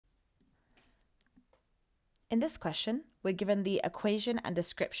In this question, we're given the equation and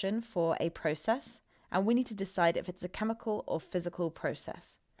description for a process, and we need to decide if it's a chemical or physical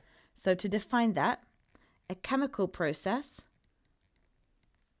process. So to define that, a chemical process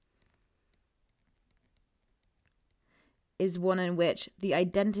is one in which the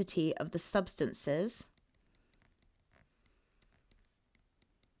identity of the substances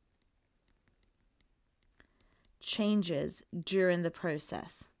changes during the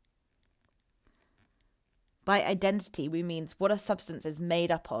process. By identity, we mean what a substance is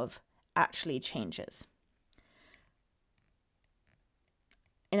made up of actually changes.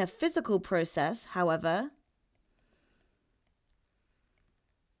 In a physical process, however,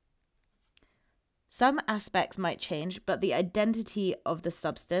 some aspects might change, but the identity of the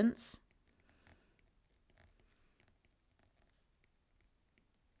substance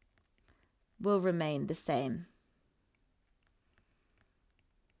will remain the same.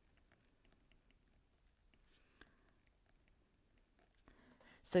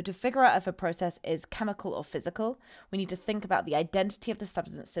 So to figure out if a process is chemical or physical, we need to think about the identity of the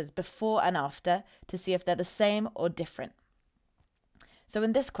substances before and after to see if they're the same or different. So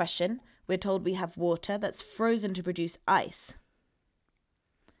in this question, we're told we have water that's frozen to produce ice.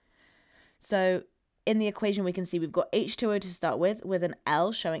 So in the equation, we can see we've got H2O to start with an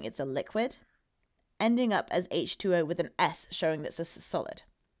L showing it's a liquid, ending up as H2O with an S showing that's a solid.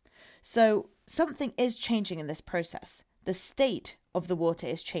 So something is changing in this process. The state of the water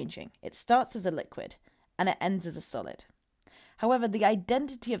is changing. It starts as a liquid and it ends as a solid. However, the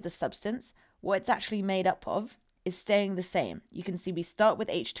identity of the substance, what it's actually made up of, is staying the same. You can see we start with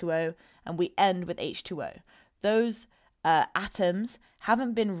H2O and we end with H2O. Those atoms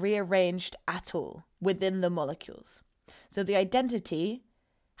haven't been rearranged at all within the molecules. So the identity,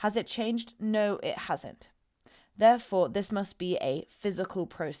 has it changed? No, it hasn't. Therefore, this must be a physical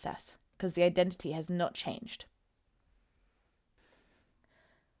process because the identity has not changed.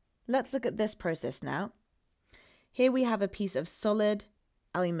 Let's look at this process now. Here we have a piece of solid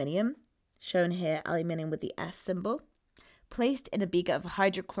aluminium, shown here aluminium with the S symbol, placed in a beaker of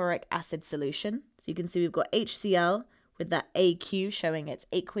hydrochloric acid solution. So you can see we've got HCl with that AQ showing it's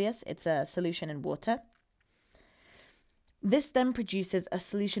aqueous, it's a solution in water. This then produces a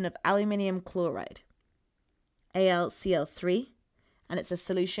solution of aluminium chloride, AlCl3, and it's a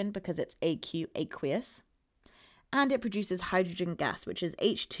solution because it's AQ, aqueous. And it produces hydrogen gas, which is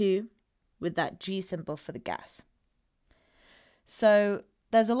H2 with that G symbol for the gas. So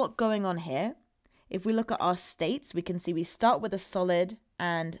there's a lot going on here. If we look at our states, we can see we start with a solid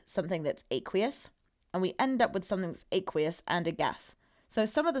and something that's aqueous, and we end up with something that's aqueous and a gas. So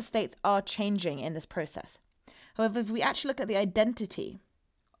some of the states are changing in this process. However, if we actually look at the identity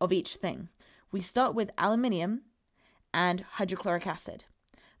of each thing, we start with aluminium and hydrochloric acid.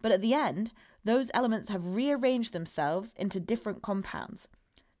 But at the end, those elements have rearranged themselves into different compounds.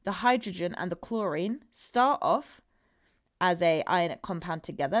 The hydrogen and the chlorine start off as an ionic compound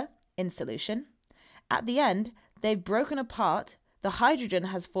together in solution. At the end, they've broken apart. The hydrogen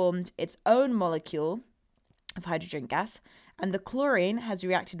has formed its own molecule of hydrogen gas, and the chlorine has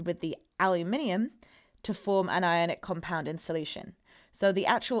reacted with the aluminium to form an ionic compound in solution. So the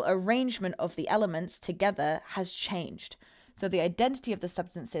actual arrangement of the elements together has changed. So the identity of the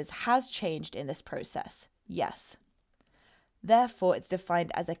substances has changed in this process, yes. Therefore, it's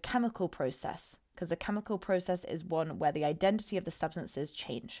defined as a chemical process, because a chemical process is one where the identity of the substances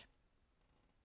change.